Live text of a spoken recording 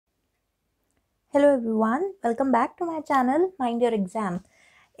Hello everyone, welcome back to my channel Mind Your Exam.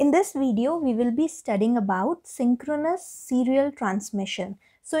 In this video, we will be studying about synchronous serial transmission.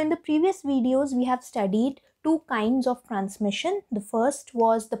 So in the previous videos, we have studied two kinds of transmission. The first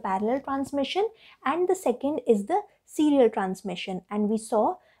was the parallel transmission and the second is the serial transmission. And we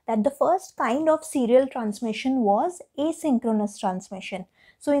saw that the first kind of serial transmission was asynchronous transmission.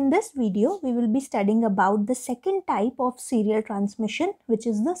 So in this video, we will be studying about the second type of serial transmission, which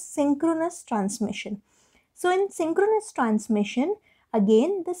is the synchronous transmission. So in synchronous transmission,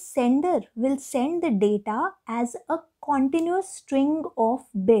 again the sender will send the data as a continuous string of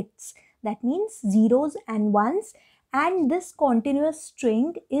bits. That means zeros and ones, and this continuous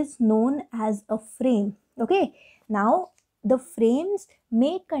string is known as a frame. Okay, now the frames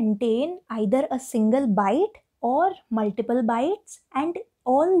may contain either a single byte or multiple bytes, and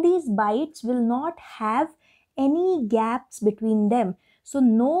all these bytes will not have any gaps between them. So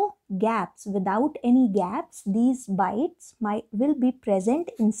no gaps. Without any gaps, these bytes will be present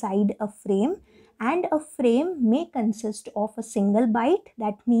inside a frame, and a frame may consist of a single byte,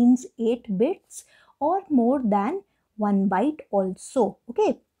 that means 8 bits, or more than 1 byte also.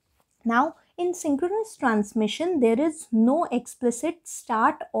 Okay. Now in synchronous transmission, there is no explicit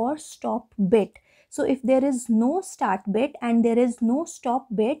start or stop bit. So if there is no start bit and there is no stop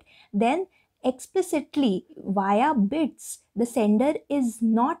bit, then explicitly via bits, the sender is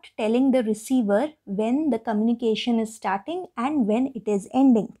not telling the receiver when the communication is starting and when it is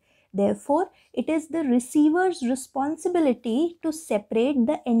ending. Therefore, it is the receiver's responsibility to separate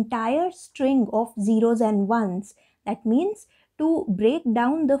the entire string of zeros and ones. That means to break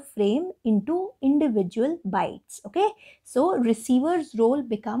down the frame into individual bytes. Okay, so receiver's role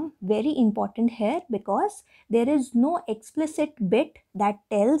become very important here because there is no explicit bit that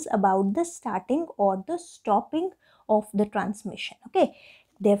tells about the starting or the stopping of the transmission. Okay,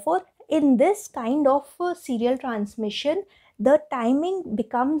 therefore in this kind of serial transmission, the timing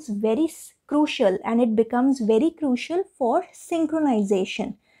becomes very crucial, and it becomes very crucial for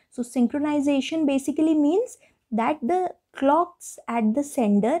synchronization. So synchronization basically means that the clocks at the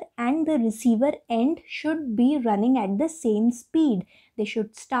sender and the receiver end should be running at the same speed. They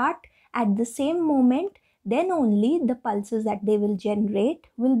should start at the same moment, then only the pulses that they will generate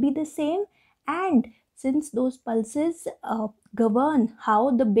will be the same, and since those pulses govern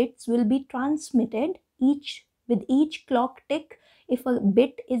how the bits will be transmitted, with each clock tick, if a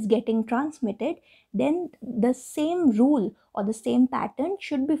bit is getting transmitted, then the same rule or the same pattern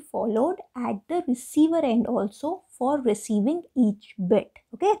should be followed at the receiver end also for receiving each bit.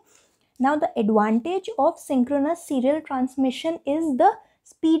 Okay, now the advantage of synchronous serial transmission is the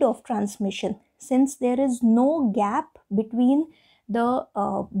speed of transmission. Since there is no gap between the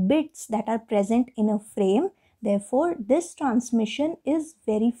bits that are present in a frame, therefore this transmission is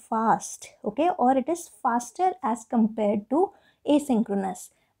very fast. Okay, or it is faster as compared to asynchronous.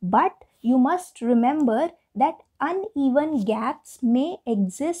 But you must remember that uneven gaps may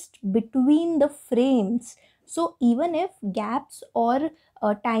exist between the frames. So even if gaps or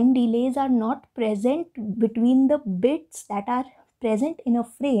time delays are not present between the bits that are present in a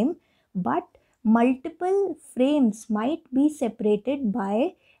frame, but multiple frames might be separated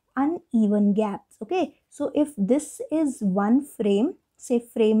by uneven gaps. Okay, so if this is one frame, say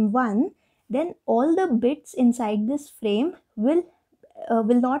frame 1, then all the bits inside this frame will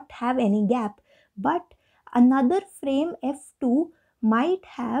not have any gap, but another frame F2 might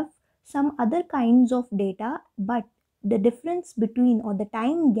have some other kinds of data, but the difference between, or the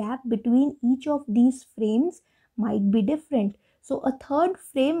time gap between each of these frames might be different. So a third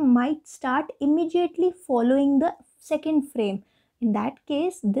frame might start immediately following the second frame. In that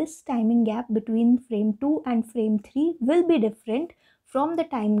case, this timing gap between frame 2 and frame 3 will be different from the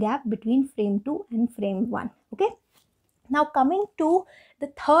time gap between frame 2 and frame 1. Okay, now coming to the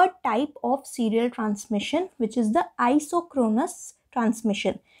third type of serial transmission, which is the isochronous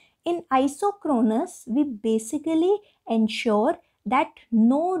transmission. In isochronous, we basically ensure that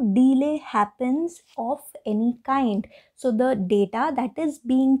no delay happens of any kind. So the data that is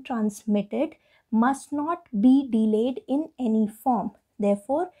being transmitted must not be delayed in any form.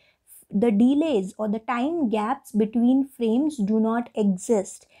 Therefore, the delays or the time gaps between frames do not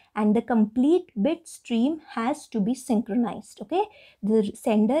exist, and the complete bit stream has to be synchronized. Okay, the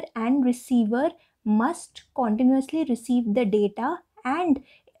sender and receiver must continuously receive the data, and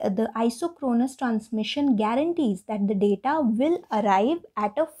the isochronous transmission guarantees that the data will arrive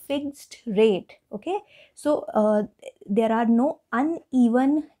at a fixed rate. Okay, so there are no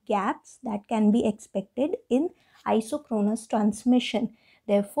uneven gaps that can be expected in isochronous transmission.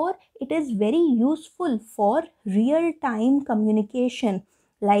 Therefore, it is very useful for real-time communication,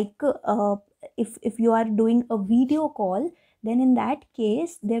 like if you are doing a video call, then in that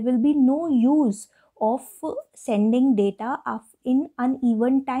case there will be no use of sending data in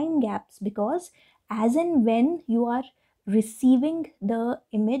uneven time gaps, because as and when you are receiving the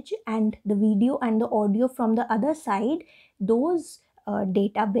image and the video and the audio from the other side, those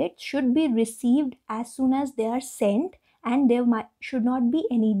data bits should be received as soon as they are sent, and there should not be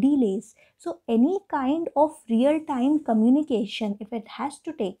any delays. So any kind of real-time communication, if it has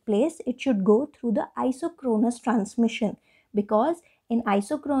to take place, it should go through the isochronous transmission, because in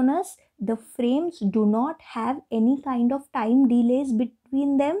isochronous the frames do not have any kind of time delays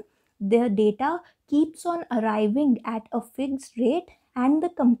between them. The data keeps on arriving at a fixed rate and the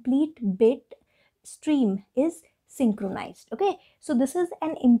complete bit stream is synchronized. Okay, so this is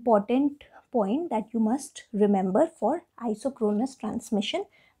an important point that you must remember for isochronous transmission,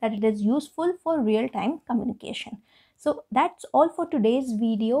 that it is useful for real-time communication. So that's all for today's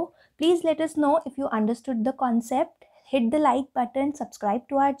video. Please let us know if you understood the concept. Hit the like button, subscribe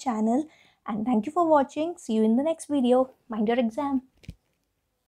to our channel, and thank you for watching. See you in the next video. Mind your exam.